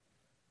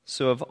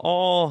So of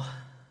all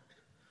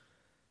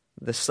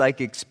the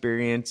psych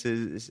experiments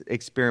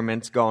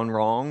gone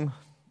wrong,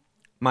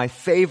 my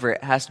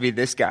favorite has to be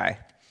this guy,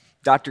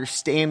 Dr.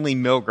 Stanley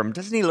Milgram.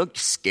 Doesn't he look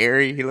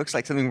scary? He looks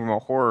like something from a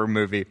horror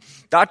movie.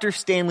 Dr.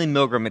 Stanley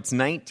Milgram, it's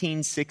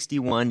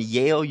 1961,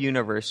 Yale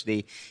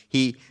University.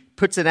 He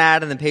puts an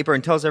ad in the paper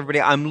and tells everybody,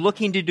 I'm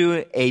looking to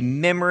do a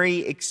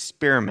memory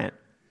experiment.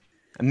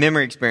 A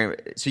memory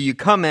experiment. So you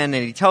come in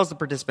and he tells the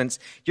participants,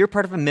 you're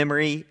part of a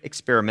memory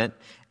experiment,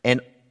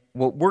 and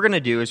what we're going to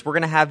do is we're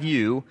going to have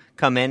you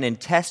come in and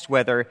test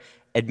whether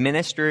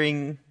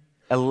administering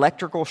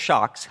electrical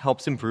shocks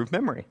helps improve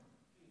memory.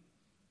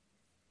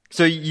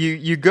 So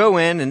you go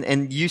in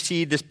and you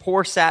see this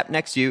poor sap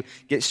next to you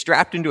get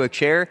strapped into a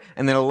chair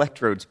and then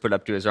electrodes put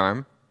up to his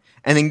arm.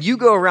 And then you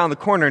go around the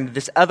corner into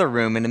this other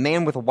room and a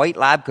man with a white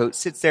lab coat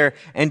sits there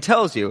and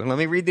tells you, and let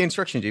me read the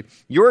instructions to you,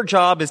 your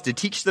job is to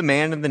teach the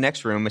man in the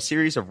next room a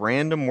series of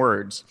random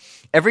words.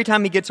 Every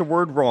time he gets a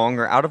word wrong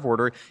or out of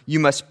order, you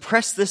must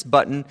press this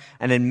button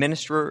and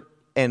administer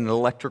an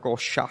electrical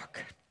shock.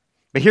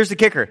 But here's the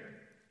kicker.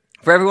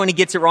 For everyone who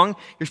gets it wrong,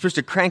 you're supposed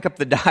to crank up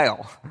the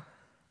dial.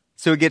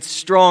 So it gets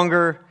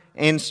stronger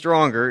and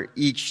stronger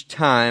each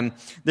time.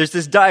 There's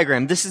this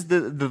diagram. This is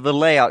the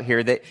layout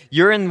here, that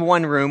you're in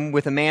one room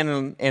with a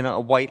man in a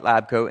white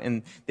lab coat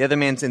and the other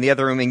man's in the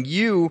other room. And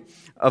you,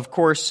 of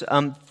course,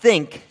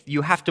 think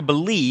you have to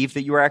believe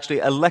that you are actually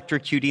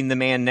electrocuting the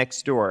man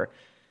next door.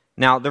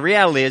 Now, the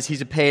reality is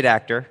he's a paid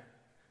actor,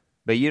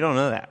 but you don't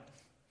know that.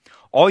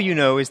 All you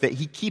know is that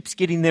he keeps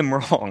getting them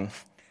wrong.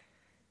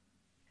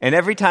 And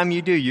every time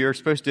you do, you're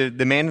supposed to,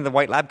 the man in the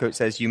white lab coat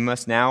says, you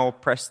must now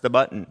press the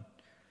button.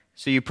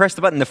 So you press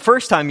the button the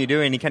first time you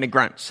do, and he kind of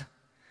grunts.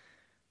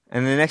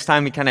 And the next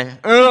time he kind of,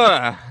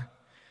 ugh.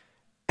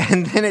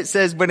 And then it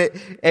says when it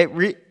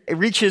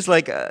reaches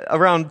like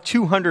around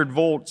 200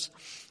 volts,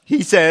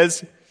 he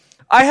says,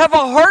 I have a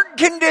heart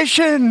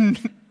condition.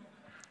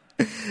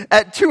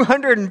 At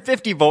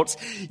 250 volts,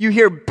 you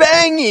hear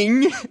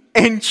banging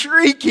and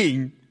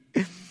shrieking.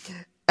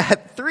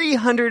 At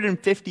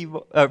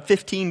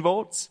 15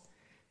 volts,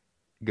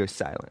 it goes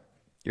silent.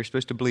 You're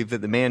supposed to believe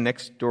that the man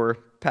next door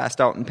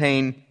passed out in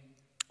pain.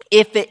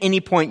 If at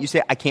any point you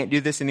say, I can't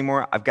do this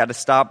anymore, I've got to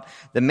stop,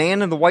 the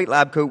man in the white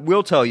lab coat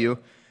will tell you,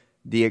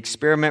 the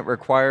experiment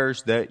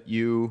requires that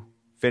you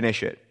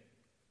finish it.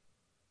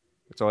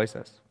 That's all he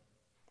says.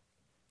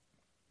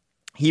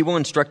 He will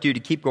instruct you to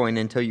keep going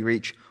until you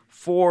reach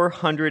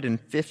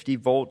 450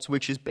 volts,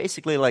 which is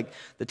basically like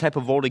the type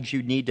of voltage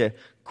you need to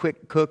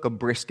quick cook a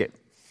brisket.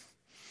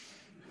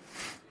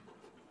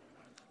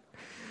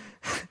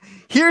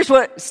 Here's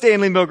what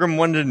Stanley Milgram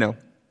wanted to know.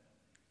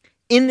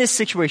 In this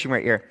situation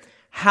right here,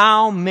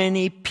 how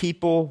many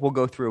people will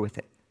go through with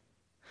it?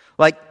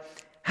 Like,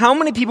 how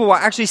many people will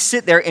actually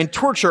sit there and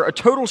torture a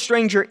total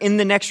stranger in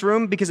the next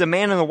room because a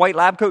man in a white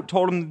lab coat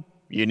told him,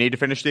 you need to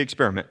finish the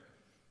experiment?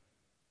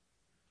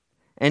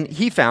 And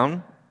he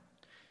found,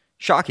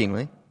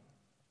 shockingly,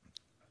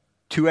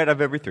 2 out of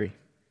every 3.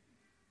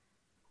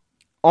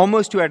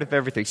 Almost 2 out of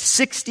every 3.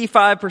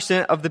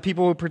 65% of the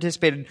people who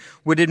participated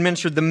would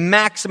administer the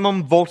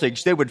maximum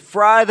voltage. They would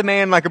fry the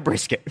man like a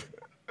brisket.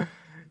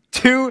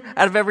 2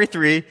 out of every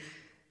 3.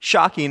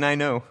 Shocking, I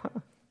know.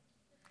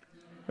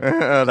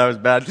 Oh, that was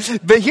bad.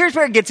 But here's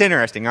where it gets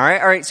interesting, all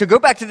right? All right, so go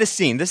back to this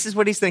scene. This is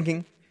what he's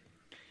thinking.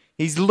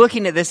 He's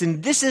looking at this,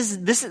 and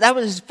that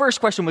was his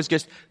first question, was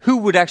just, who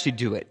would actually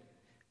do it?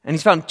 And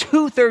he's found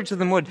 2/3 of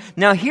them would.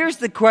 Now, here's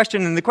the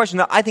question, and the question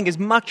that I think is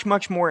much,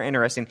 much more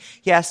interesting.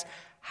 He asks,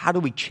 how do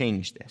we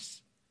change this?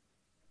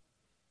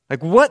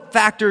 Like, what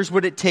factors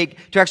would it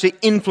take to actually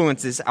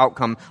influence this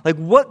outcome? Like,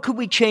 what could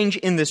we change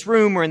in this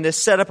room or in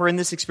this setup or in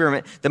this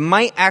experiment that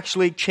might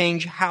actually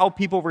change how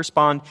people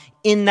respond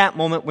in that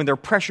moment when they're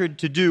pressured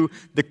to do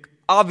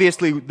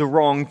obviously the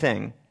wrong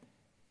thing?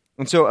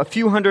 And so a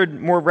few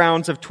hundred more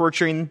rounds of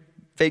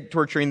fake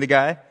torturing the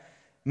guy,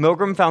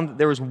 Milgram found that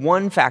there was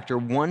one factor,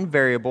 one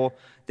variable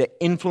that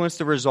influenced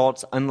the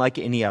results unlike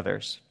any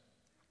others.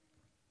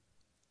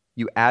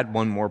 You add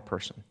one more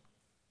person.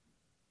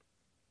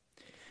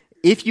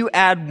 If you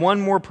add one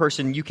more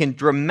person, you can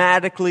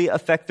dramatically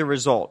affect the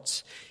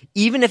results.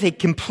 Even if a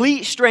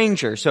complete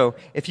stranger, so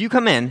if you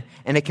come in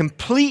and a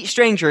complete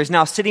stranger is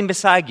now sitting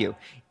beside you,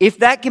 if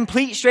that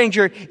complete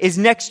stranger is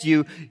next to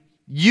you,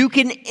 you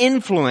can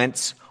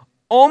influence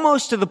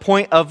almost to the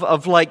point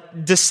of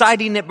like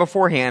deciding it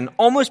beforehand,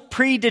 almost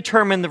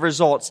predetermine the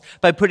results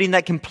by putting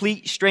that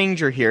complete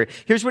stranger here.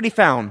 Here's what he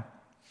found.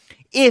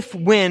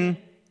 When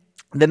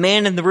the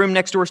man in the room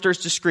next door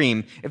starts to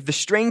scream, if the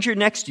stranger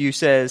next to you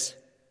says,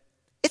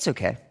 it's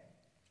okay,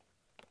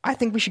 I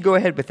think we should go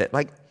ahead with it.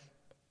 Like,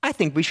 I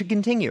think we should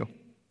continue.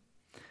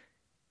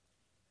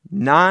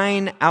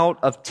 9 out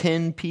of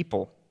 10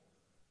 people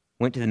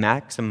went to the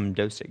maximum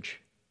dosage.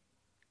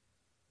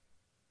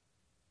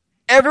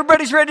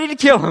 Everybody's ready to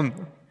kill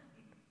him.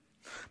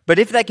 But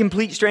if that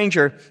complete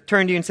stranger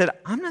turned to you and said,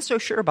 I'm not so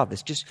sure about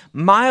this, just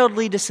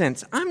mildly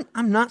dissents,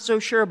 I'm not so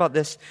sure about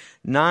this,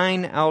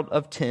 9 out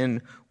of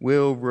 10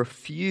 will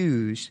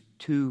refuse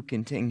to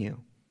continue.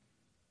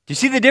 Do you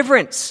see the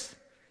difference?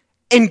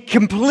 in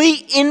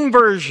complete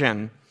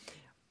inversion,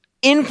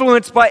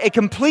 influenced by a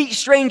complete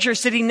stranger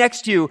sitting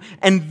next to you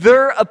and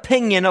their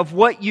opinion of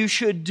what you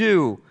should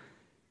do.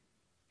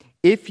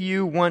 If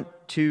you want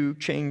to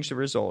change the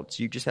results,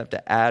 you just have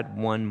to add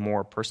one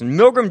more person.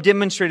 Milgram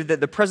demonstrated that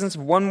the presence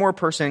of one more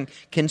person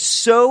can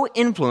so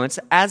influence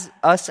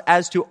us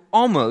as to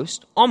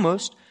almost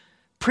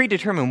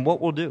predetermine what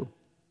we'll do.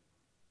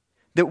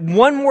 That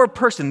one more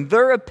person,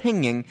 their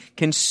opinion,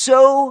 can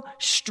so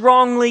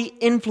strongly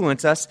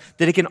influence us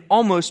that it can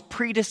almost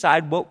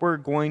predecide what we're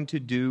going to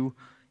do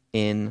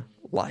in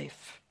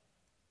life.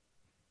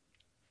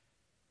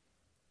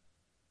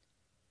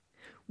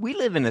 We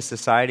live in a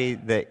society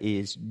that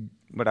is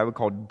what I would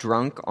call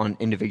drunk on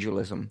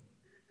individualism.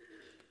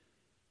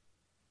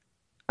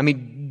 I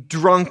mean,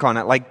 drunk on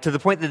it, like to the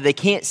point that they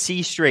can't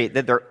see straight,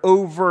 that they're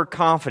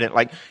overconfident,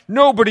 like,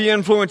 nobody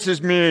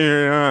influences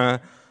me,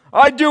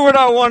 I do what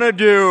I want to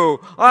do,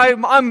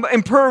 I'm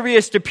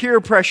impervious to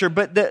peer pressure,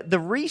 but the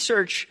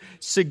research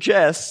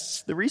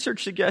suggests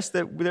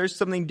that there's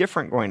something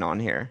different going on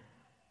here.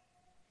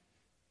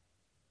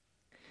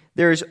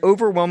 There is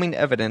overwhelming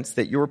evidence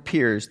that your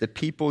peers, the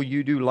people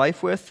you do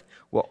life with,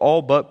 will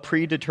all but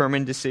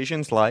predetermine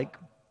decisions like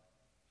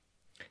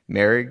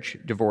marriage,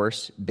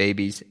 divorce,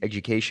 babies,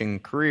 education,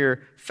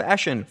 career,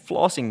 fashion,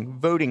 flossing,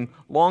 voting,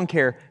 lawn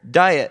care,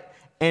 diet,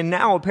 and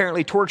now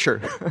apparently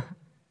torture.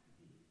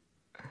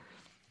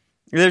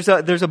 There's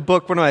a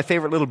book, one of my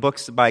favorite little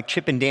books by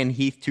Chip and Dan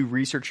Heath, two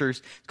researchers.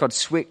 It's called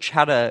Switch,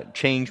 How to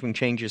Change When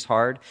Change is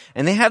Hard.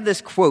 And they have this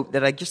quote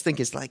that I just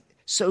think is like,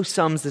 so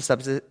sums this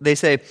up. They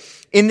say,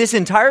 in this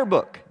entire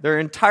book, their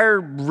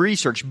entire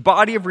research,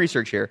 body of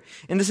research here,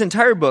 in this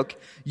entire book,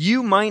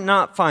 you might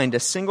not find a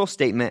single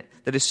statement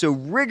that is so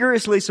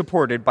rigorously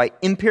supported by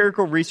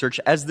empirical research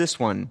as this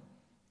one.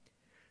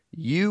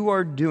 You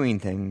are doing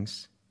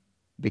things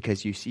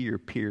because you see your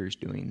peers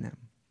doing them.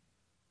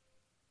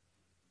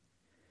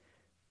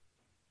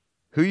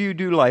 Who you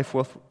do life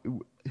with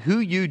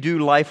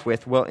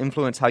will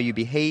influence how you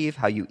behave,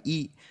 how you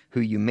eat,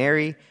 who you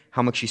marry,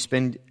 how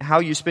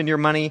you spend your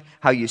money,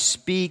 how you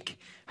speak,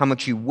 how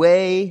much you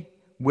weigh,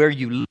 where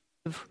you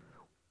live,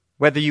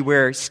 whether you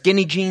wear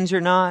skinny jeans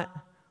or not,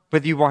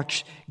 whether you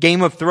watch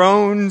Game of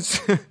Thrones.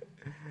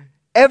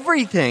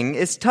 Everything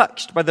is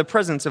touched by the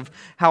presence of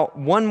how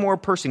one more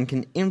person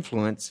can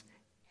influence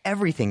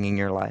everything in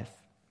your life.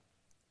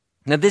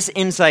 Now, this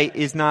insight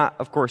is not,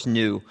 of course,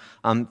 new.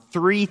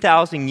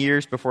 3,000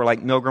 years before,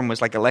 Milgram was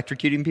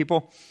electrocuting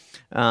people,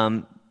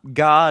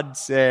 God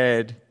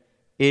said,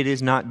 it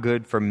is not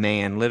good for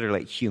man,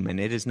 literally human.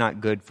 It is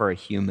not good for a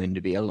human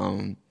to be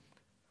alone.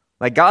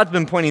 God's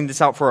been pointing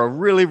this out for a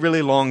really,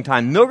 really long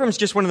time. Milgram's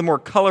just one of the more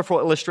colorful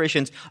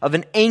illustrations of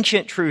an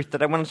ancient truth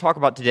that I want to talk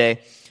about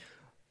today.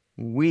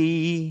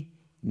 We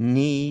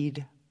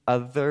need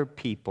other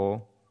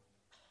people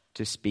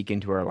to speak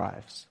into our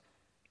lives.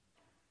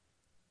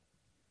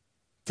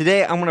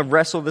 Today, I want to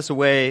wrestle this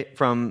away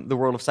from the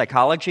world of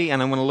psychology,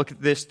 and I want to look at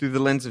this through the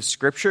lens of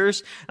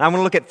scriptures. And I want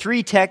to look at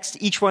 3 texts,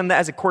 each one that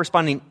has a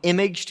corresponding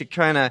image to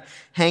kind of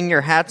hang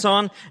your hats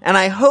on. And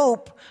my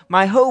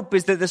hope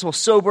is that this will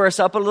sober us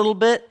up a little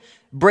bit,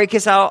 break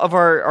us out of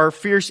our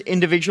fierce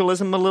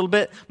individualism a little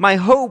bit. My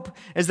hope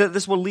is that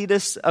this will lead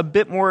us a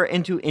bit more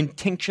into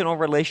intentional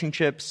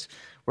relationships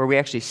where we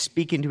actually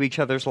speak into each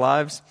other's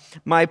lives.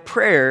 My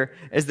prayer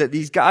is that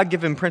these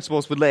God-given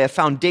principles would lay a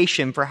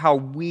foundation for how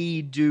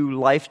we do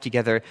life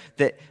together,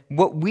 that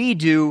what we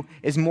do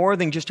is more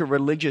than just a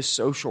religious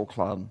social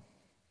club.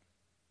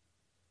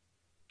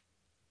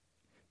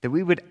 That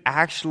we would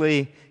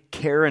actually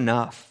care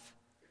enough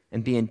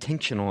and be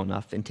intentional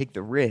enough and take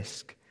the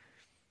risk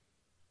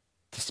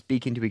to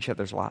speak into each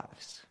other's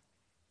lives.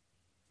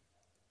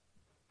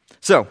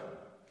 So,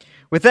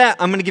 with that,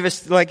 I'm going to give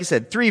us, like I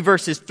said, 3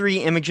 verses, 3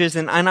 images,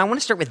 and I want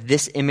to start with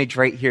this image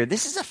right here.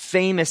 This is a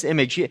famous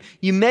image.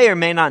 You may or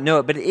may not know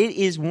it, but it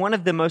is one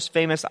of the most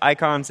famous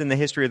icons in the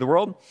history of the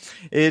world.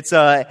 It's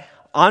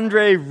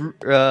Andrei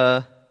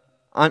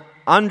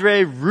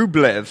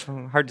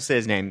Rublev, hard to say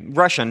his name,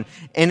 Russian,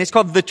 and it's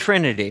called the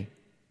Trinity.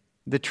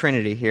 The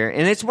Trinity here.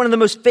 And it's one of the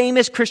most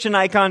famous Christian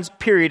icons,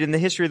 period, in the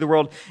history of the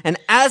world. And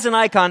as an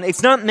icon,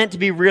 it's not meant to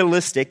be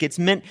realistic. It's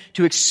meant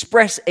to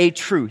express a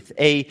truth,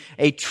 a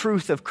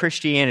truth of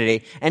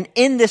Christianity. And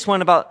in this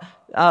one about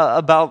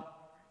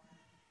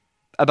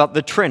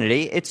the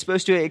Trinity, it's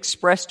supposed to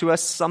express to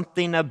us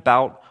something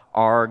about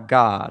our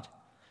God.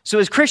 So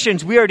as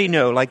Christians, we already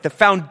know, the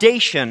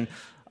foundation,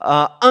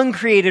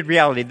 uncreated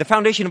reality, the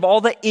foundation of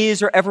all that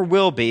is or ever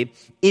will be,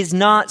 is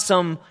not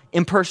some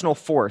impersonal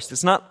force.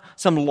 It's not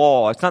some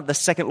law. It's not the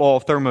second law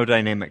of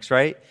thermodynamics,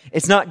 right?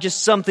 It's not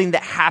just something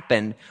that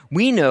happened.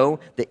 We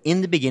know that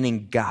in the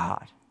beginning,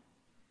 God.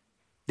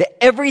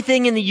 That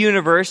everything in the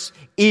universe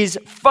is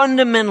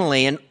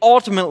fundamentally and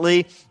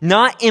ultimately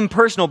not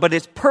impersonal, but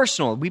it's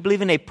personal. We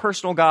believe in a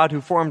personal God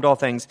who formed all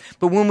things.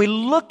 But when we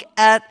look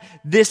at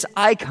this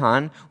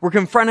icon, we're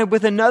confronted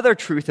with another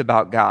truth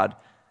about God.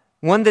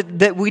 One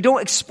that we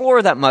don't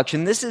explore that much.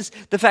 And this is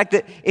the fact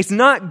that it's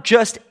not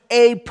just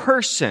a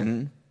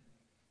person,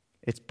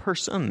 it's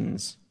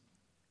persons.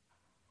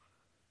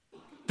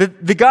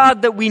 The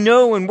God that we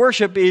know and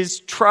worship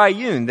is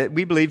triune, that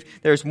we believe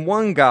there's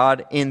one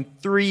God in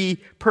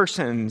three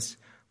persons.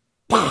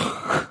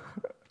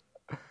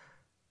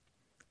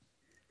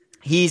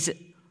 He's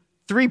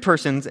three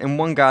persons and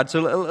one God.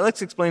 So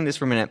let's explain this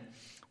for a minute.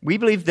 We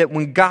believe that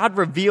when God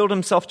revealed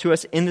himself to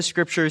us in the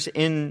scriptures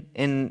in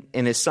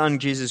his Son,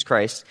 Jesus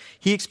Christ,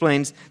 he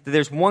explains that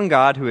there's one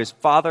God who is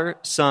Father,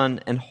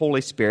 Son, and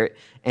Holy Spirit,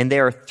 and they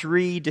are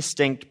three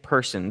distinct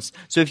persons.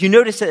 So if you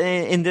notice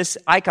in this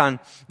icon,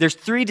 there's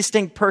three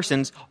distinct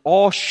persons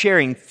all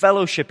sharing,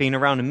 fellowshipping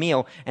around a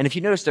meal. And if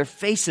you notice, their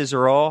faces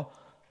are all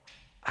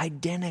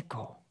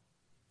identical.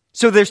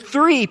 So there's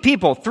three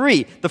people,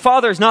 three. The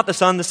Father is not the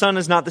Son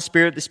is not the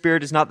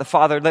Spirit is not the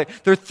Father.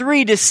 They're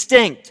three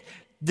distinct,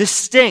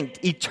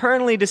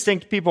 eternally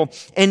distinct people.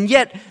 And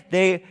yet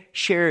they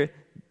share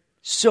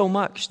so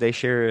much. They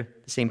share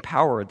the same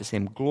power, the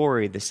same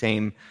glory, the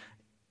same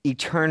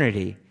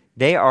eternity.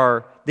 They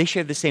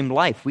share the same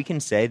life. We can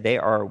say they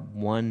are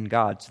one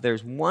God. So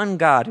there's one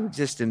God who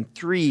exists in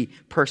three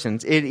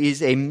persons. It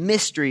is a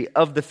mystery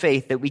of the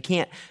faith that we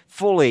can't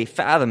fully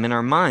fathom in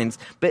our minds.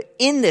 But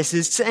in this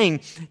is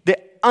saying the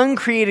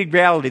uncreated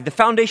reality, the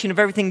foundation of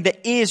everything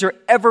that is or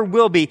ever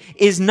will be,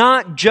 is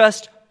not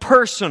just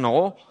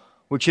personal,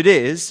 which it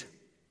is,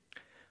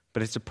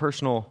 but it's a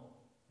personal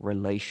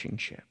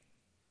relationship.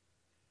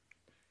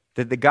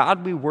 That the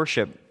God we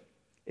worship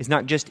is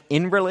not just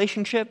in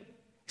relationship,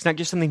 it's not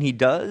just something he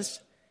does,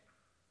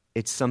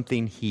 it's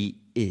something he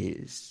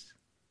is.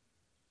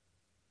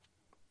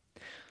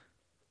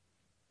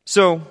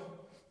 So,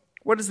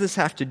 what does this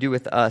have to do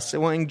with us?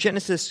 Well, in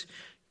Genesis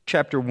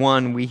chapter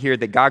 1, we hear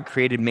that God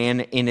created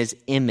man in his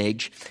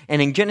image.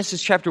 And in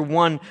Genesis chapter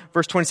 1,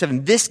 verse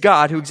 27, this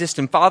God who exists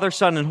in Father,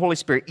 Son, and Holy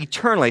Spirit,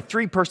 eternally,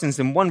 three persons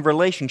in one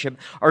relationship,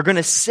 are going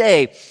to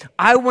say,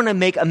 I want to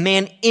make a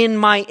man in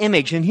my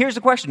image. And here's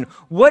the question.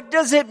 What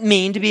does it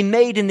mean to be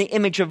made in the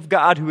image of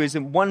God who is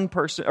in one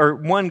person, or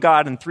one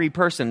God in three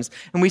persons?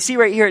 And we see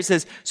right here, it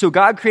says, so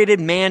God created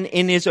man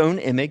in his own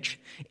image.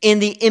 In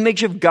the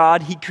image of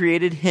God, he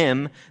created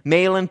him.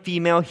 Male and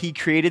female, he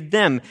created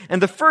them.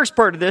 And the first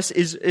part of this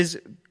is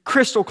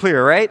crystal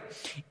clear, right?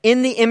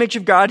 In the image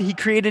of God, he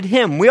created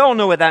him. We all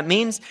know what that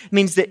means. It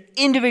means that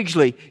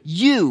individually,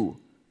 you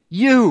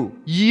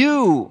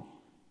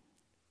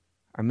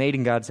are made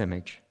in God's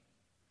image.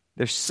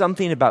 There's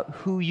something about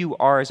who you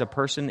are as a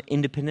person,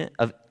 independent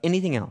of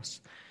anything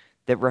else,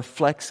 that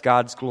reflects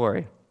God's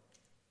glory.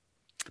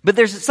 But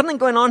there's something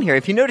going on here.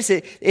 If you notice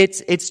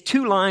it's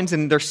two lines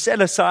and they're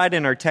set aside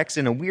in our text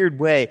in a weird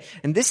way.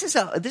 And this is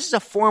a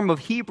form of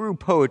Hebrew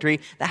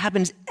poetry that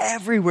happens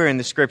everywhere in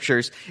the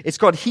scriptures. It's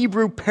called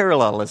Hebrew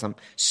parallelism.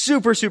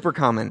 Super, super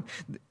common.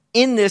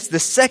 In this, the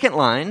second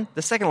line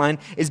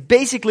is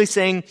basically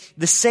saying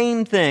the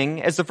same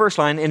thing as the first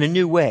line in a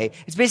new way.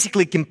 It's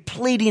basically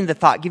completing the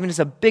thought, giving us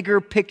a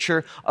bigger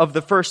picture of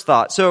the first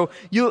thought. So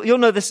you'll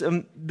know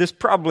this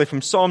probably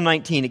from Psalm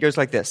 19. It goes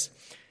like this.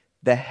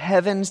 The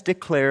heavens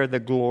declare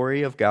the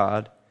glory of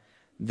God.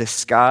 The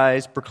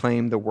skies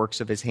proclaim the works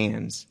of his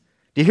hands.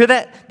 Do you hear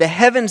that? The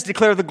heavens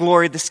declare the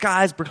glory. The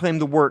skies proclaim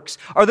the works.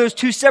 Are those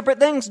two separate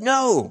things?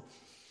 No.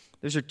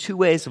 Those are two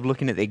ways of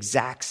looking at the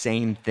exact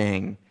same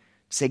thing.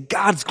 Say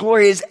God's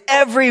glory is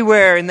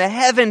everywhere in the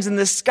heavens and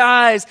the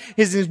skies.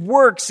 His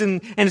works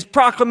and his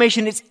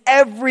proclamation, it's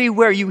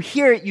everywhere. You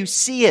hear it, you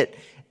see it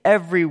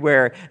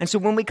everywhere. And so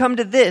when we come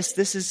to this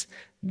is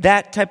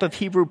that type of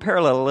Hebrew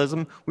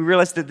parallelism, we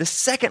realize that the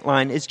second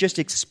line is just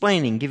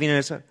explaining, giving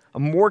us a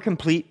more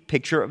complete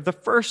picture of the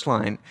first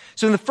line.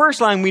 So in the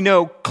first line, we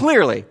know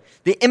clearly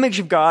the image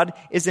of God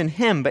is in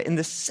him. But in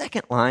the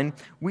second line,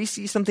 we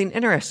see something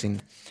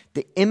interesting.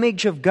 The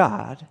image of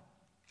God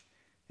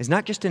is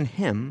not just in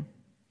him,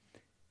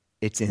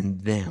 it's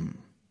in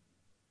them.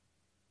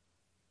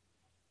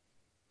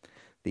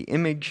 The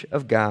image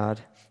of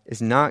God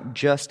is not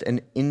just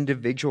an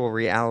individual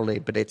reality,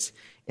 but it's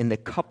in the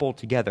couple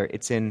together.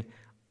 It's in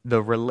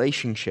the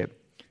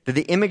relationship. That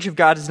the image of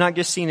God is not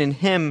just seen in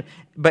him,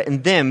 but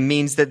in them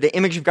means that the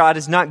image of God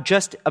is not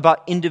just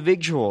about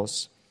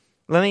individuals.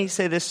 Let me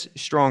say this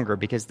stronger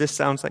because this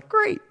sounds like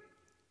great.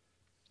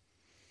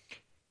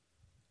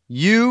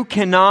 You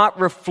cannot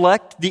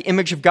reflect the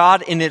image of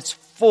God in its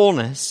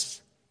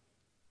fullness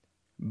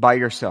by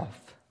yourself.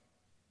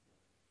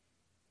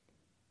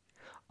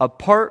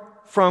 Apart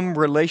from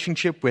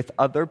relationship with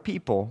other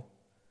people,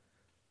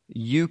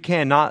 you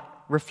cannot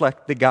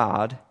reflect the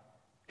God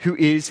who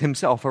is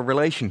himself a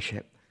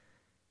relationship.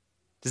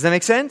 Does that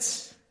make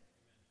sense?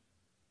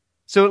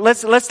 So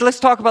let's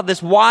talk about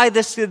this. Why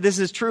this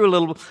is true a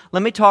little.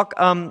 Let me talk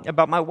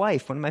about my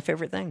wife, one of my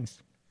favorite things.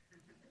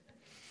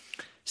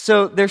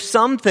 So there's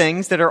some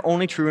things that are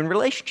only true in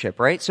relationship,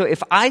 right? So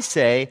if I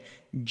say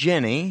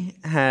Jenny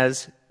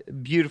has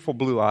beautiful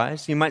blue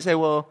eyes, you might say,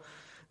 well,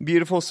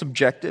 beautiful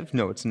subjective.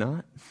 No, it's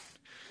not.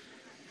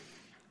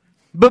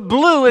 But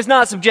blue is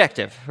not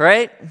subjective,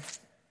 right?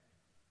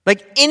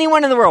 Like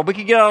anyone in the world, we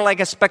could get out like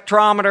a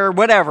spectrometer,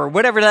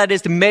 whatever that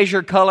is to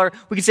measure color.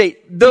 We could say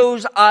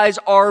those eyes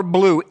are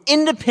blue,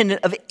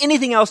 independent of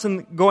anything else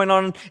going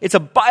on. It's a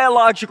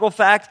biological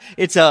fact.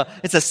 It's a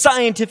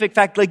scientific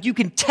fact. Like you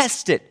can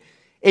test it.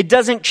 It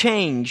doesn't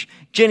change.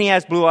 Jenny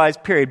has blue eyes,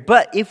 period.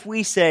 But if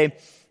we say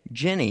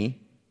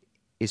Jenny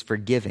is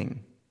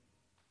forgiving,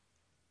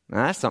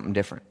 now that's something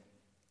different.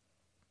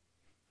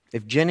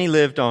 If Jenny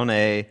lived on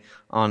a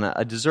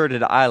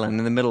deserted island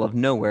in the middle of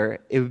nowhere,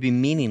 it would be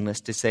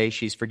meaningless to say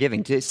she's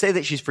forgiving. To say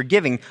that she's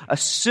forgiving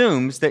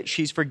assumes that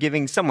she's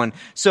forgiving someone.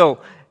 So,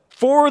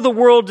 for the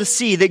world to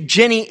see that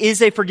Jenny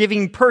is a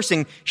forgiving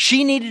person,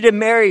 she needed to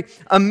marry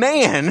a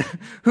man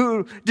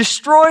who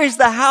destroys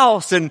the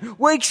house and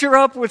wakes her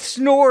up with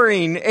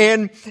snoring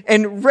and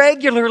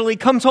regularly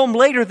comes home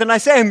later than I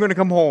say I'm going to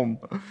come home.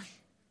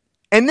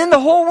 And then the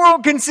whole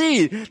world can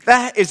see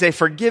that is a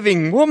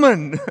forgiving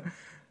woman.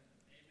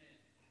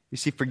 You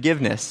see,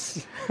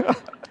 forgiveness.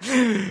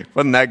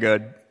 Wasn't that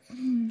good?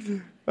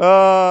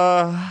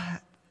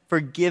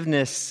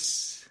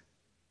 Forgiveness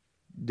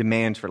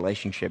demands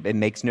relationship. It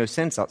makes no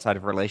sense outside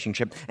of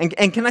relationship.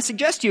 And can I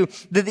suggest to you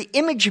that the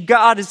image of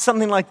God is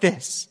something like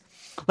this?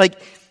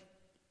 Like,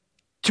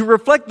 to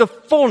reflect the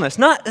fullness,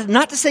 not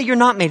to say you're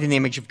not made in the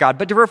image of God,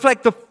 but to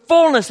reflect the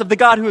fullness of the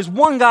God who is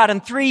one God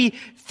and three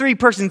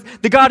persons,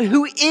 the God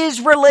who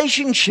is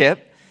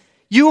relationship.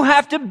 You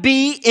have to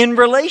be in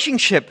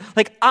relationship.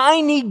 Like, I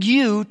need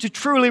you to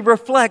truly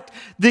reflect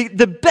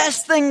the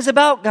best things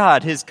about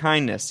God. His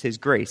kindness, His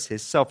grace,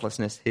 His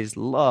selflessness, His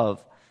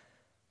love.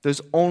 Those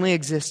only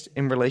exist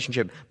in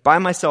relationship. By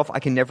myself, I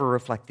can never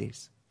reflect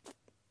these.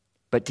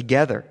 But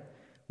together,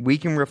 we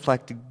can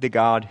reflect the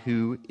God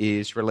who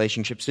is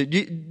relationship. So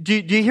do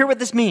you hear what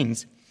this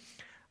means?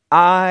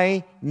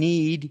 I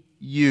need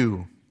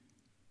you.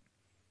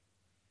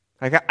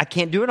 Like, I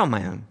can't do it on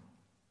my own.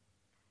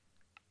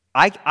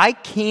 I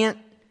can't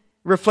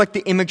reflect the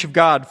image of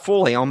God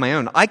fully on my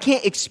own. I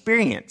can't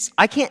experience,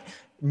 I can't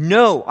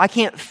know, I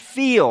can't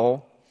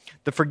feel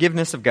the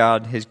forgiveness of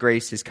God, His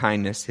grace, His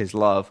kindness, His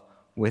love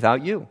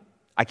without you.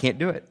 I can't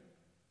do it.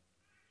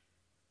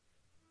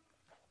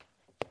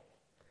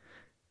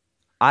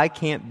 I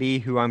can't be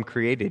who I'm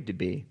created to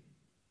be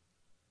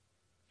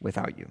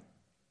without you.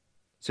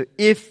 So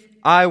if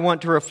I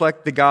want to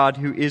reflect the God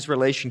who is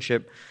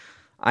relationship,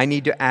 I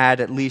need to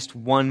add at least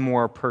one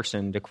more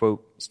person, to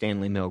quote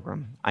Stanley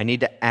Milgram. I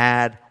need to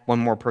add one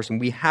more person.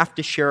 We have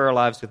to share our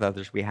lives with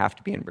others. We have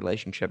to be in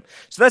relationship.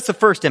 So that's the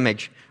first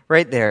image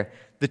right there,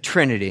 the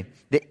Trinity.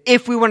 That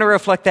if we want to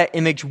reflect that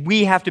image,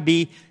 we have to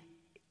be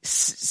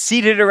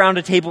seated around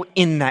a table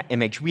in that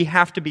image. We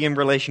have to be in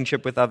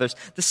relationship with others.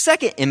 The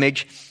second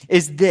image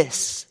is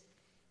this.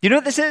 Do you know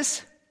what this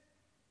is?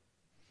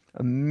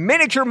 A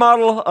miniature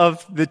model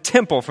of the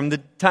temple from the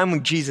time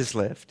when Jesus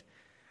lived.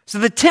 So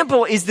the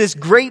temple is this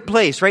great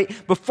place, right?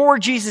 Before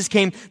Jesus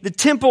came, the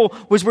temple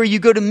was where you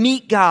go to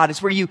meet God.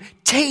 It's where you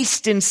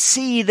taste and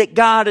see that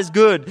God is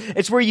good.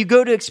 It's where you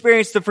go to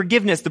experience the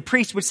forgiveness. The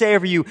priest would say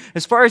over you,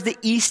 as far as the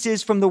east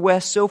is from the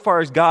west, so far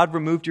as God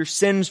removed your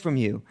sins from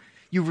you.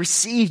 You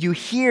receive, you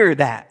hear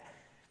that.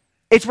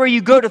 It's where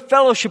you go to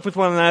fellowship with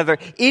one another.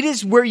 It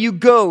is where you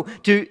go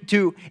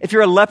to if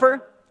you're a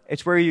leper,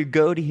 it's where you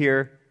go to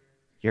hear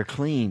you're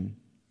clean.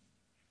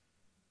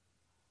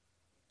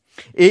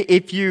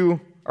 If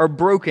you are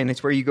broken,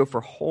 it's where you go for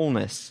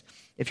wholeness.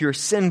 If you're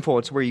sinful,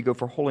 it's where you go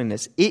for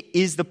holiness. It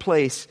is the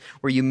place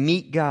where you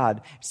meet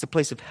God. It's the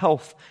place of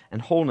health and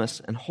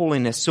wholeness and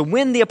holiness. So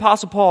when the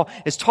Apostle Paul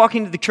is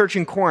talking to the church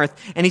in Corinth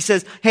and he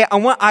says, hey,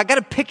 I got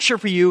a picture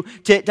for you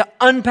to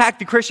unpack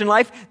the Christian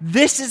life,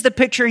 this is the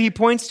picture he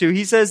points to.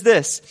 He says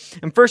this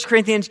in 1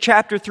 Corinthians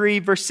chapter 3,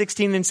 verse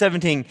 16 and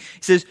 17. He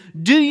says,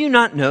 do you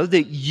not know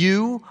that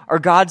you are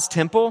God's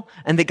temple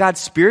and that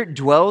God's Spirit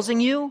dwells in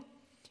you?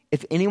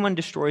 If anyone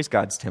destroys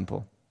God's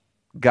temple,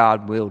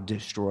 God will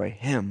destroy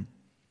him.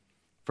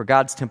 For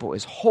God's temple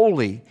is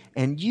holy,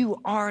 and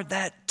you are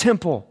that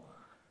temple.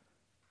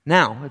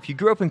 Now, if you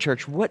grew up in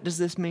church, what does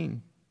this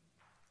mean?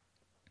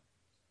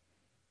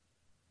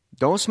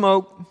 Don't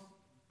smoke.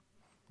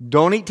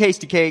 Don't eat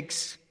tasty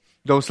cakes.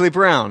 Don't sleep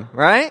around,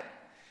 right?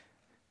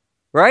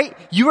 Right?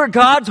 You are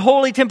God's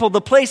holy temple, the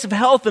place of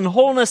health and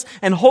wholeness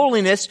and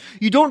holiness.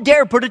 You don't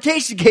dare put a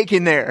tasty cake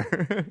in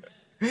there.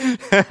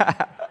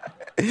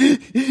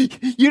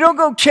 You don't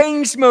go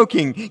chain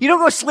smoking. You don't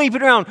go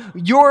sleeping around.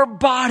 Your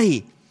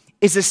body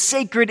is a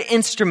sacred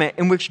instrument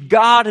in which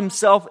God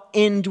Himself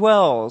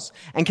indwells.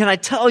 And can I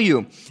tell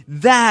you,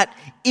 that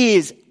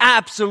is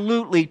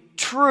absolutely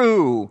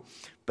true.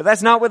 But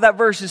that's not what that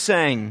verse is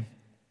saying.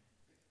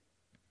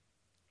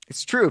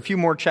 It's true, a few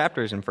more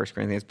chapters in 1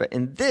 Corinthians, but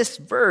in this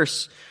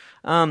verse,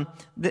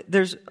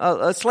 there's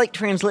a slight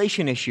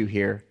translation issue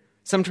here.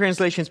 Some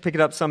translations pick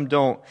it up, some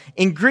don't.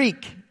 In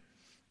Greek,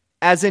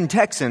 as in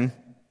Texan,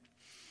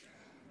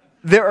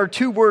 there are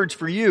two words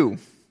for you,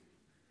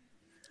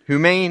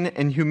 humane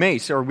and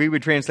humace, or we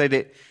would translate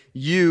it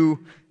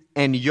you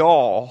and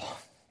y'all.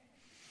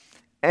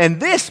 And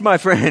this, my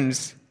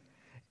friends,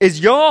 is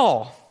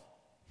y'all.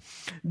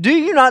 Do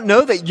you not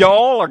know that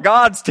y'all are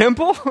God's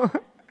temple?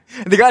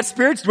 The God's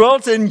Spirit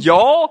dwells in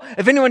y'all?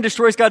 If anyone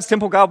destroys God's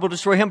temple, God will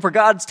destroy him, for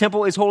God's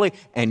temple is holy,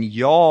 and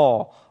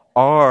y'all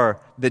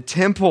are the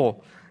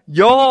temple.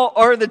 Y'all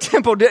are the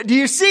temple. Do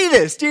you see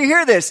this? Do you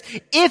hear this?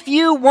 If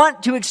you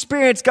want to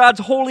experience God's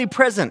holy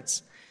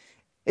presence,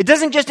 it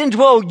doesn't just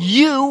indwell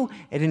you,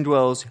 it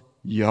indwells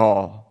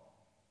y'all.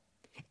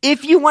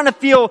 If you want to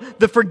feel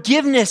the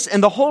forgiveness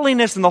and the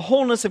holiness and the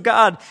wholeness of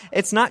God,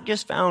 it's not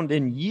just found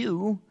in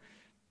you,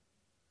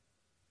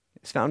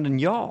 it's found in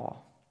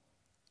y'all.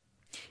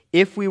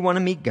 If we want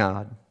to meet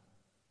God,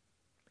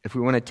 if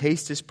we want to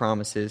taste His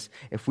promises,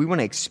 if we want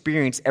to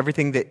experience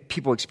everything that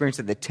people experienced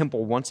at the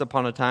temple once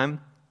upon a time,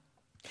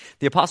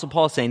 the Apostle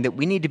Paul is saying that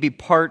we need to be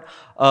part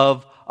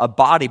of a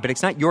body, but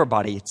it's not your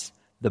body, it's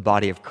the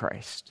body of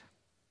Christ.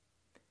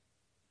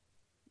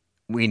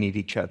 We need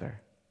each other.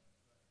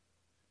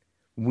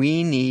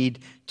 We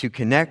need to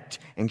connect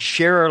and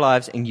share our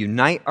lives and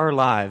unite our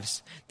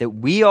lives, that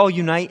we all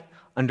unite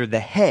under the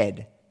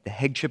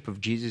headship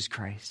of Jesus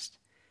Christ.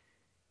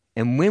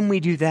 And when we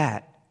do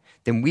that,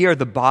 then we are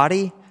the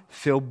body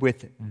filled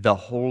with the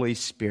Holy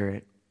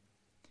Spirit.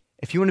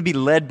 If you want to be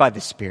led by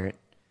the Spirit,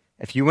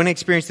 if you want to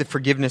experience the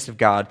forgiveness of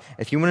God,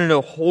 if you want to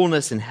know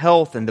wholeness and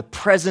health and the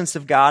presence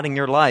of God in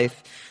your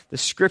life, the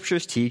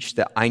Scriptures teach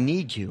that I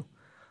need you.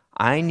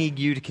 I need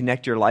you to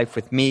connect your life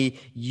with me.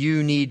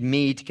 You need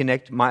me to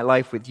connect my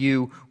life with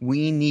you.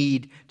 We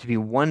need to be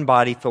one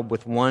body filled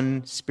with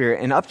one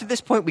Spirit. And up to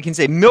this point, we can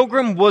say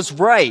Milgram was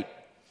right.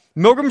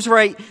 Milgram's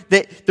right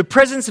that the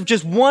presence of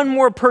just one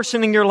more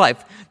person in your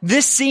life,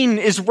 this scene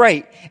is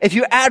right. If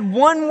you add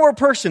one more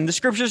person, the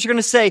Scriptures are going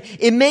to say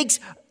it makes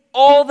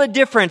all the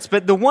difference.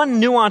 But the one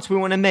nuance we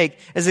want to make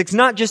is it's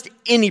not just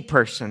any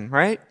person,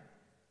 right?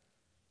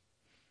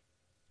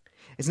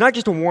 It's not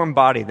just a warm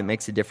body that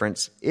makes a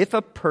difference. If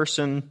a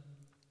person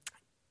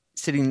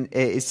sitting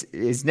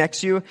is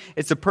next to you,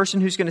 it's the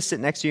person who's going to sit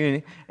next to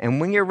you.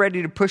 And when you're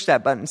ready to push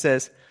that button,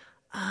 says,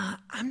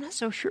 I'm not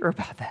so sure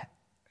about that.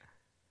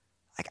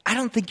 Like, I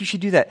don't think you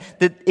should do that.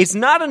 That it's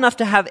not enough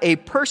to have a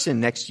person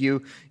next to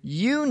you.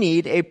 You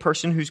need a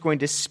person who's going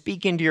to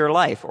speak into your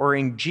life. Or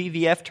in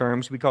GVF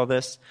terms, we call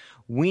this,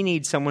 we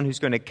need someone who's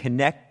going to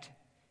connect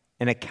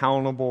in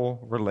accountable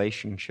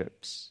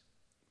relationships.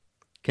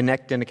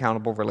 Connect in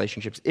accountable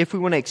relationships. If we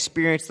want to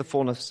experience the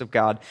fullness of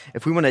God,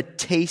 if we want to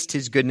taste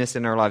His goodness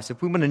in our lives,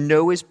 if we want to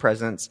know His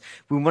presence,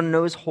 if we want to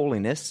know His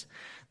holiness,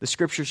 the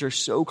Scriptures are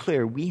so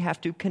clear. We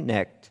have to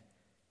connect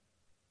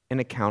in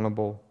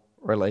accountable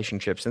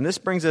relationships. And this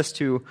brings us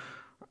to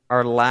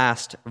our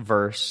last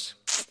verse.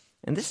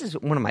 And this is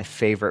one of my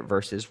favorite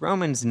verses,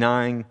 Romans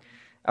 9,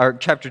 or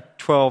chapter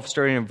 12,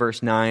 starting in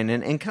verse 9.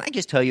 And can I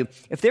just tell you,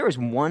 if there is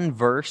one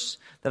verse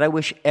that I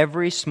wish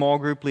every small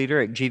group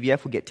leader at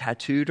GVF would get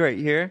tattooed right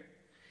here,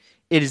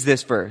 it is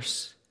this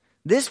verse.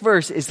 This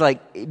verse is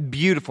like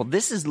beautiful.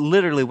 This is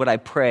literally what I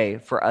pray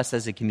for us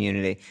as a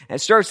community. And it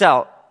starts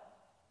out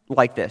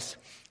like this.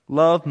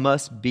 Love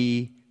must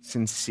be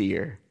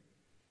sincere.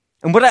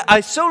 And what I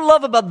so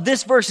love about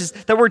this verse is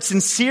that word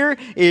sincere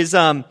is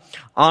on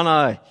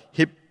a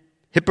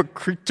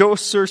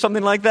hypokritos or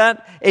something like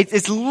that.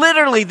 It's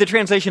literally the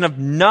translation of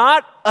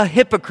not a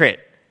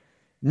hypocrite.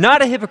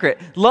 Not a hypocrite.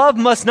 Love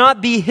must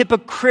not be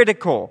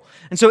hypocritical.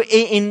 And so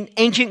in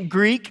ancient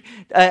Greek,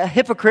 a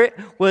hypocrite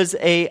was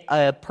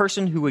a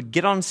person who would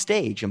get on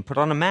stage and put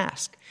on a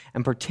mask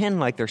and pretend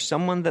like they're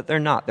someone that they're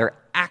not. They're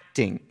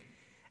acting.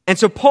 And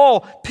so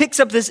Paul picks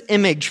up this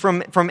image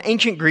from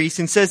ancient Greece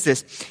and says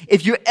this: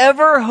 if you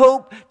ever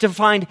hope to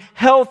find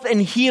health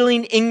and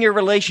healing in your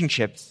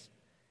relationships,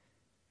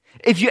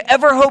 if you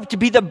ever hope to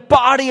be the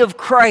body of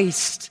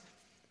Christ,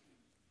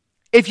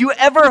 if you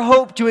ever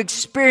hope to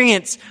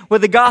experience what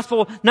the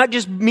gospel not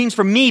just means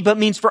for me, but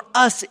means for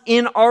us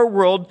in our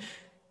world,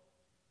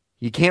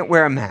 you can't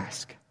wear a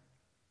mask.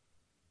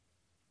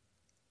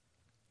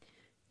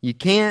 You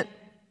can't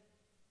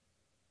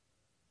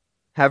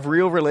have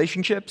real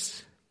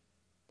relationships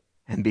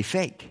and be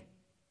fake.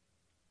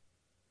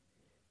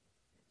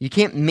 You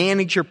can't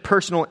manage your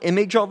personal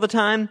image all the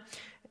time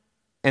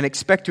and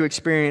expect to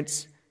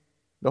experience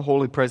the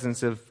holy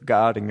presence of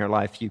God in your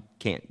life. You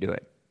can't do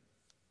it.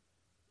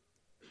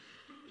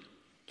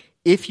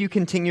 If you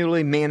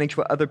continually manage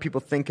what other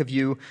people think of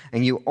you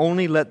and you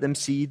only let them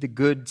see the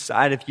good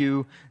side of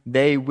you,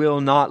 they will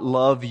not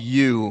love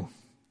you.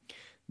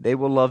 They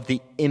will love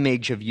the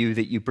image of you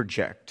that you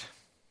project.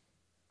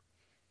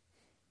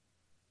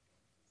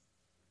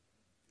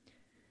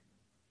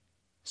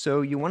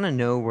 So you want to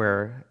know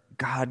where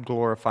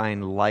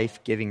God-glorifying,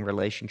 life-giving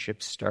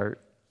relationships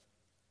start?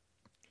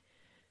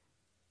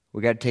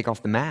 We got to take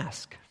off the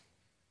mask.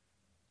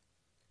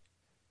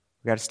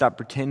 We got to stop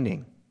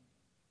pretending.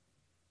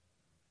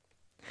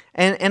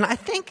 And I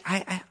think,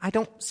 I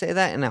don't say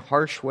that in a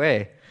harsh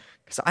way,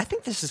 because I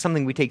think this is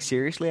something we take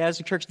seriously as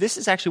a church. This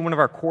is actually one of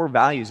our core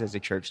values as a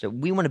church, that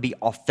we want to be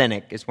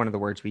authentic is one of the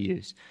words we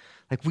use.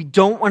 Like, we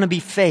don't want to be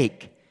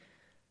fake.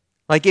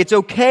 Like, it's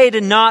okay to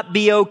not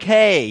be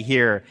okay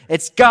here.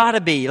 It's gotta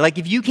be. Like,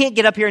 if you can't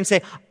get up here and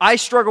say, I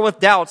struggle with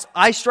doubts,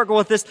 I struggle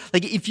with this,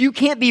 like, if you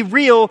can't be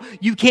real,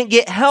 you can't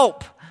get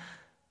help.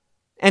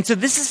 And so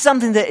this is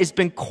something that has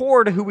been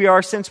core to who we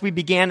are since we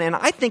began, and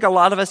I think a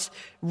lot of us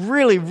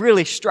really,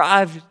 really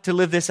strive to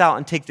live this out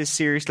and take this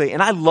seriously,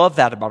 and I love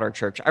that about our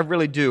church. I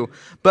really do.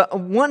 But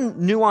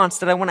one nuance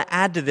that I want to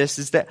add to this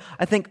is that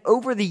I think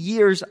over the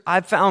years,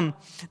 I've found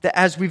that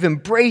as we've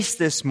embraced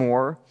this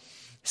more,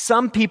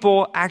 some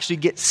people actually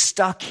get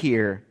stuck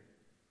here.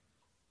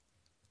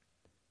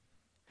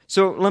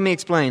 So let me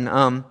explain.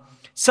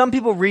 Some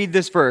people read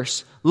this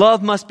verse,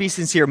 love must be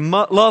sincere.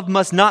 Love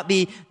must not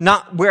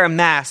wear a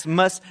mask,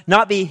 must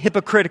not be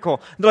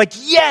hypocritical. They're like,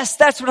 yes,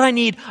 that's what I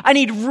need. I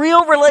need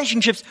real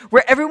relationships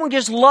where everyone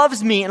just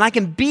loves me and I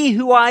can be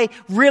who I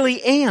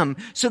really am.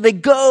 So they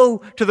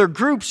go to their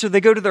groups or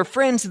they go to their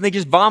friends and they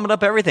just vomit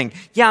up everything.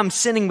 Yeah, I'm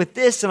sinning with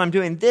this and I'm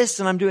doing this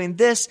and I'm doing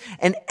this.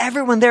 And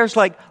everyone there is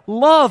like,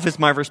 love is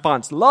my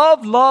response.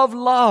 Love, love,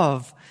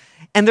 love.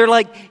 And they're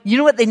like, you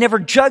know what? They never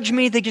judge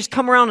me. They just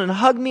come around and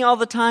hug me all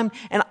the time.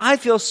 And I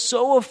feel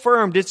so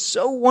affirmed. It's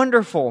so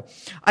wonderful.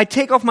 I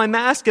take off my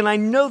mask and I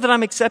know that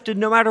I'm accepted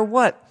no matter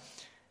what.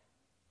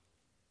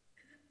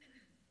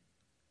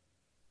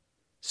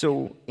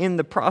 So in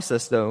the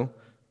process, though,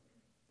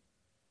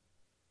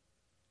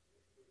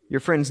 your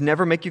friends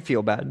never make you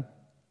feel bad,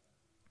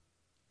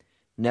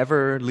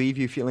 never leave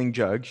you feeling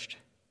judged,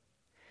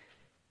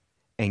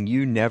 and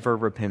you never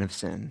repent of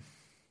sin,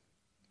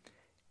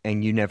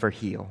 and you never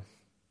heal.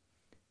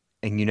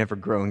 And you never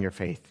grow in your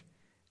faith.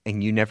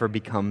 And you never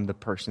become the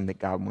person that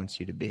God wants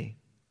you to be.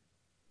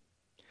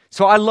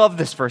 So I love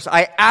this verse.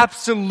 I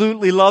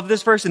absolutely love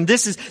this verse. And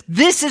this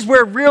is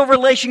where real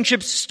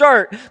relationships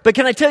start. But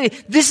can I tell you,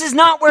 this is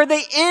not where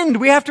they end.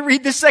 We have to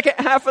read the second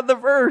half of the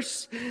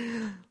verse.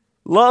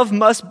 Love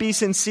must be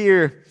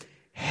sincere.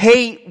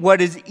 Hate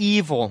what is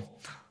evil.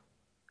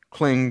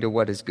 Cling to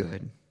what is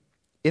good.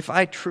 If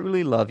I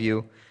truly love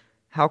you,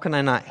 how can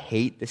I not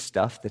hate the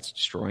stuff that's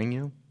destroying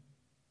you?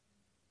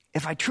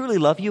 If I truly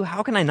love you,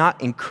 how can I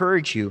not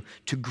encourage you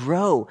to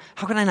grow?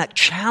 How can I not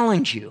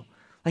challenge you?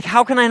 Like,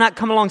 how can I not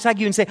come alongside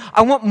you and say,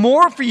 I want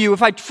more for you?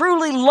 If I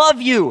truly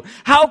love you,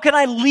 how can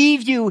I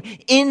leave you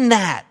in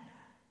that?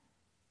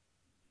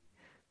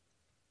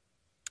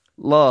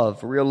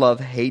 Love, real love,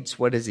 hates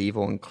what is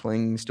evil and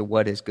clings to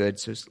what is good.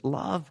 So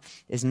love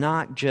is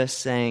not just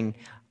saying,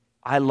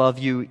 I love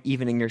you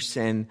even in your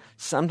sin.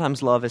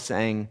 Sometimes love is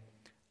saying,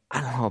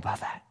 I don't know about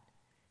that.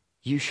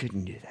 You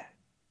shouldn't do that.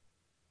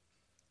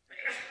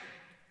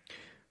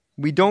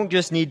 We don't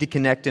just need to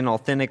connect in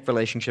authentic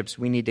relationships.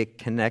 We need to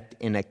connect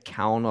in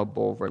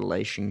accountable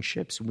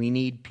relationships. We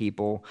need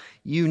people,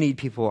 you need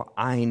people,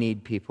 I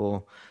need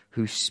people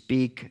who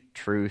speak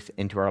truth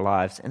into our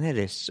lives. And it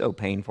is so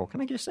painful.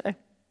 Can I just say?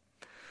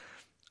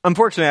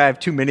 Unfortunately, I have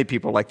too many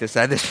people like this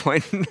at this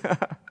point.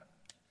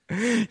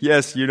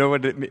 Yes, you know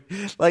what it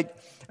means. Like,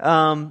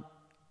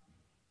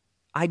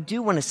 I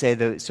do want to say,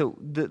 though, so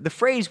the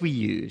phrase we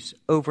use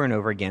over and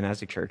over again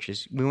as a church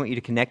is we want you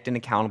to connect in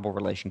accountable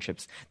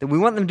relationships. That we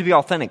want them to be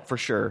authentic for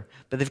sure,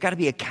 but they've got to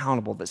be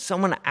accountable, that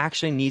someone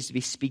actually needs to be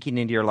speaking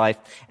into your life.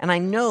 And I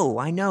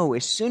know,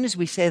 as soon as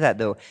we say that,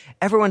 though,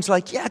 everyone's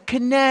like, yeah,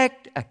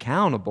 connect,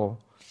 accountable.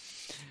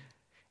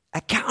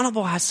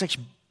 Accountable has such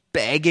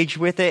baggage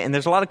with it, and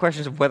there's a lot of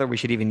questions of whether we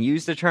should even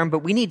use the term,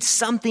 but we need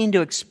something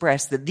to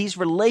express that these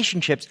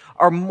relationships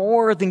are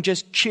more than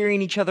just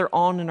cheering each other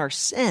on in our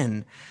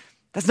sin.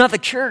 That's not the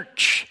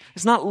church.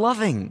 It's not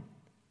loving.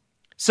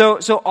 So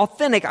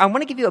authentic, I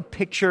want to give you a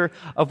picture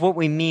of what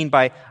we mean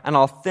by an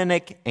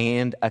authentic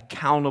and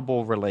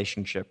accountable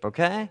relationship,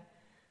 okay?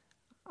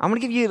 I'm going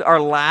to give you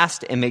our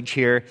last image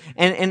here,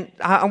 and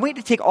I want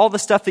you to take all the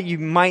stuff that you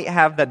might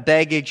have that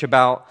baggage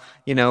about,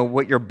 you know,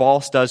 what your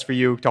boss does for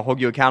you to hold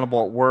you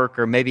accountable at work,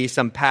 or maybe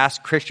some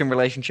past Christian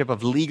relationship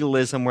of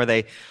legalism where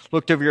they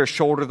looked over your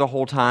shoulder the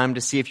whole time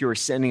to see if you were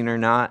sinning or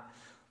not.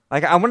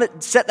 Like, I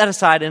want to set that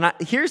aside, and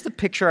here's the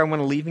picture I want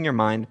to leave in your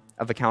mind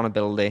of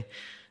accountability.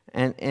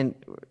 And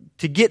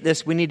to get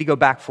this, we need to go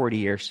back 40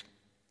 years.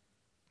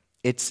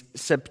 It's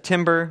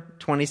September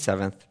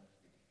 27th,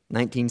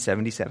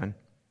 1977.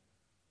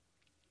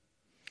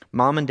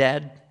 Mom and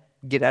Dad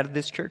get out of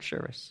this church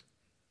service.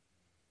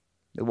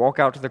 They walk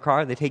out to the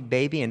car, they take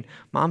baby, and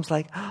Mom's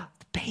like, oh,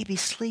 the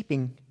baby's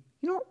sleeping.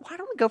 You know, why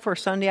don't we go for a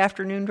Sunday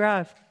afternoon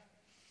drive?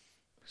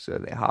 So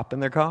they hop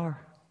in their car.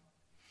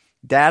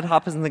 Dad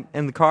hops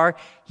in the car.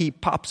 He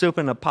pops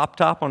open a pop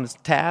top on his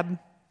tab.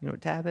 You know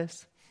what tab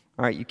is?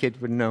 All right, you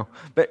kids wouldn't know.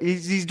 But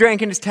he's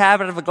drinking his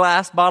tab out of a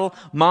glass bottle.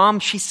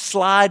 Mom, she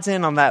slides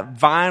in on that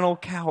vinyl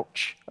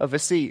couch of a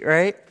seat,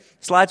 right?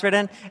 Slides right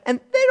in. And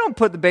they don't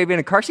put the baby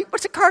in a car seat.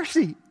 What's a car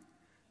seat?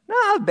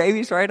 No, the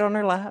baby's right on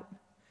her lap.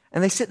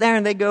 And they sit there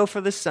and they go for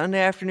this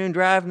Sunday afternoon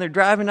drive. And they're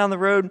driving down the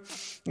road.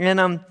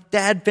 And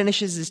Dad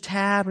finishes his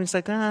tab. And he's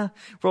like,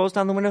 rolls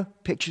down the window,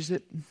 pictures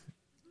it.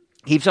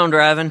 Keeps on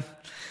driving.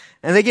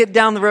 And they get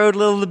down the road,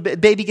 the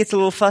baby gets a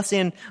little fussy,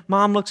 and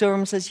Mom looks over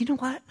him and says, you know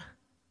what?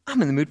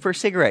 I'm in the mood for a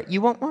cigarette.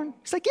 You want one?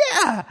 He's like,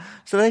 yeah.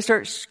 So they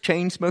start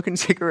chain smoking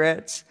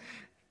cigarettes,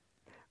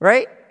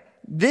 right?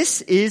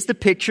 This is the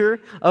picture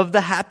of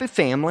the happy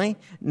family,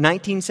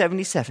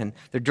 1977.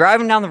 They're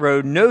driving down the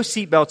road, no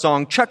seatbelts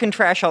on, chucking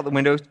trash out the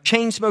window,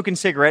 chain smoking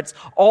cigarettes,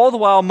 all the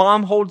while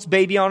mom holds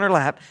baby on her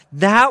lap.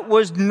 That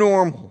was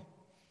normal.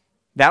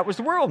 That was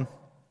the world.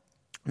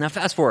 Now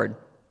fast forward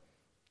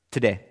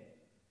today,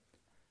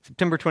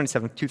 September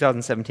 27th,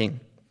 2017.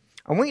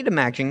 I want you to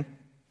imagine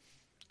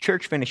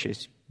church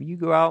finishes. You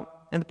go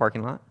out in the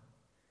parking lot,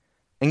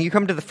 and you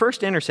come to the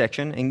first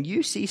intersection, and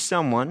you see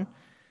someone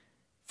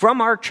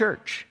from our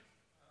church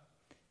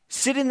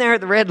sitting there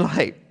at the red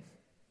light.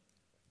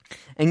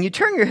 And you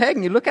turn your head,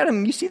 and you look at them,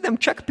 and you see them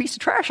chuck a piece of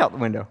trash out the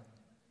window.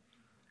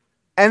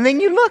 And then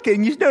you look,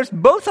 and you notice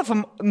both of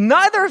them,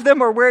 neither of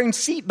them are wearing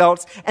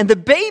seatbelts, and the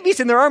baby's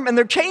in their arm, and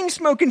they're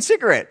chain-smoking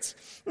cigarettes.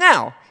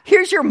 Now,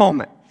 here's your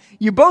moment.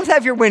 You both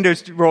have your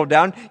windows rolled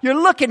down. You're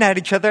looking at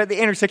each other at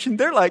the intersection.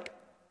 They're like,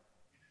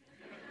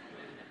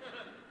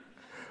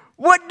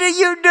 what do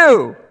you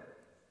do?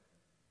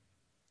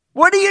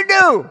 What do you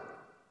do?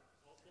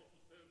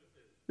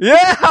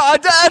 Yeah,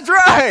 that's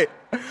right.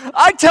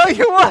 I tell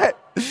you what,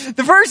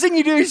 the first thing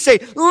you do is say,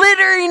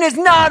 littering is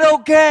not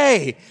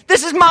okay.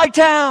 This is my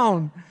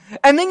town.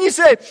 And then you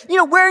say,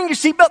 wearing your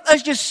seatbelt,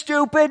 that's just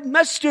stupid.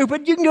 That's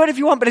stupid. You can do it if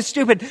you want, but it's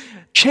stupid.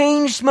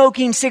 Chain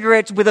smoking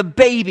cigarettes with a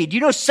baby. Do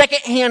you know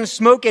secondhand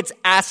smoke? It's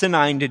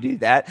asinine to do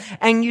that.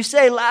 And you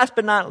say, last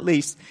but not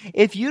least,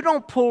 if you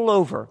don't pull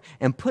over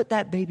and put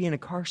that baby in a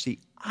car seat,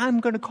 I'm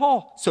going to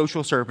call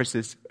social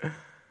services.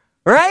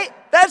 Right?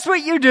 That's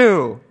what you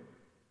do.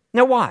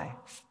 Now why?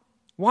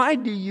 Why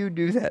do you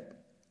do that?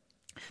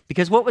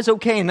 Because what was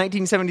okay in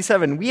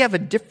 1977, we have a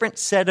different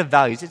set of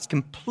values. It's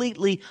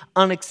completely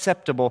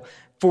unacceptable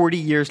 40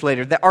 years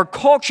later. That our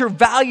culture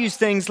values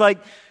things like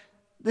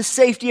the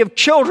safety of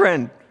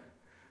children,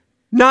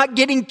 not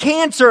getting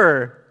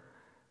cancer,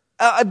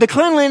 the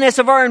cleanliness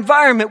of our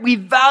environment. We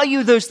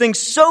value those things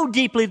so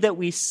deeply that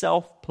we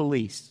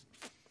self-police.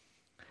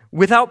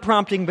 Without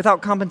prompting,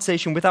 without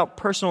compensation, without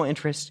personal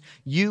interest,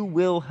 you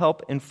will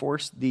help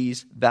enforce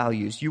these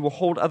values. You will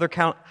hold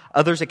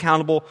others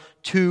accountable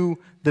to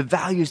the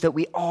values that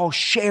we all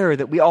share,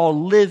 that we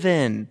all live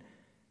in.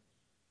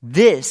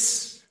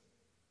 This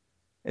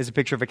is a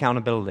picture of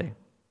accountability.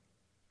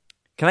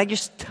 Can I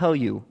just tell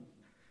you,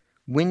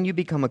 when you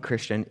become a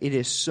Christian, it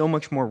is so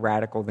much more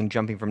radical than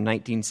jumping from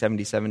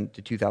 1977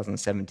 to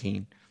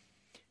 2017.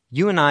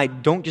 You and I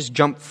don't just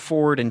jump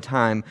forward in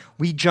time.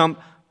 We jump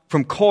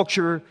from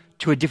culture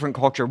to a different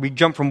culture. We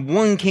jump from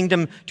one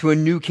kingdom to a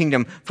new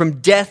kingdom, from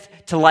death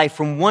to life,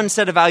 from one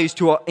set of values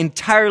to an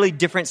entirely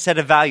different set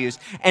of values.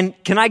 And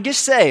can I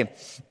just say,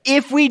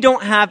 if we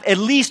don't have at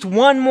least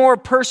one more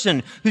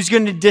person who's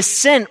going to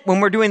dissent when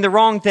we're doing the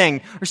wrong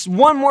thing, or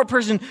one more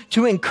person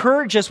to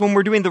encourage us when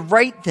we're doing the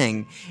right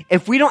thing,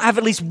 if we don't have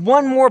at least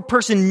one more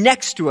person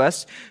next to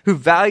us who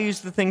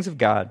values the things of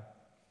God,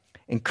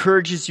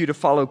 encourages you to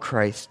follow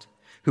Christ,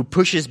 who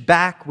pushes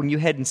back when you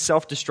head in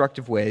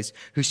self-destructive ways,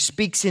 who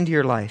speaks into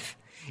your life,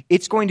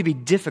 it's going to be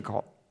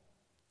difficult,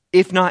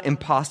 if not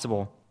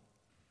impossible,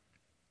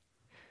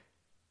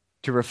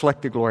 to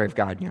reflect the glory of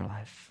God in your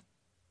life,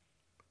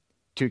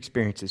 to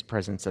experience His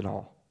presence at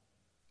all.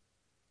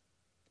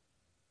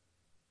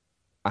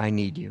 I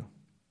need you,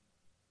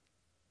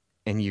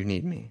 and you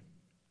need me.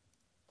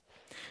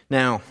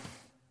 Now,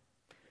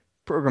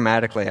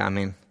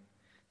 programmatically,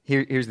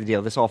 here's the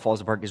deal. This all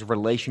falls apart because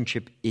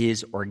relationship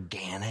is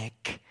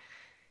organic.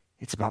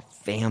 It's about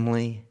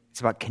family. It's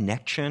about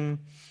connection.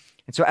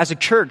 And so as a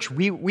church,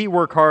 we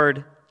work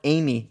hard.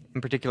 Amy,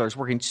 in particular, is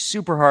working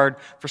super hard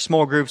for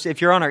small groups.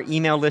 If you're on our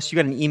email list, you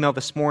got an email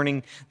this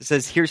morning that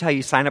says, here's how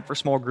you sign up for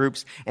small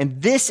groups.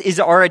 And this is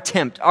our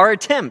attempt. Our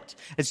attempt.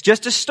 It's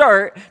just a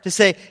start to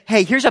say,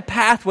 hey, here's a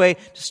pathway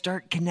to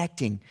start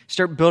connecting,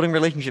 start building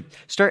relationships,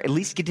 start at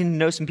least getting to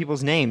know some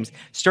people's names,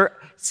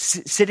 start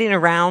sitting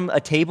around a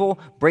table,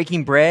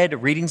 breaking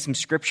bread, reading some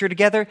scripture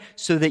together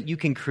so that you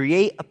can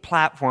create a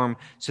platform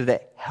so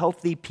that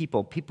healthy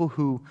people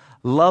who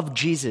love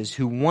Jesus,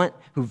 who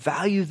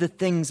value the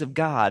things of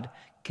God,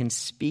 can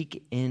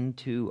speak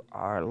into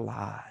our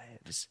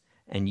lives,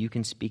 and you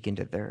can speak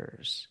into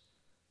theirs.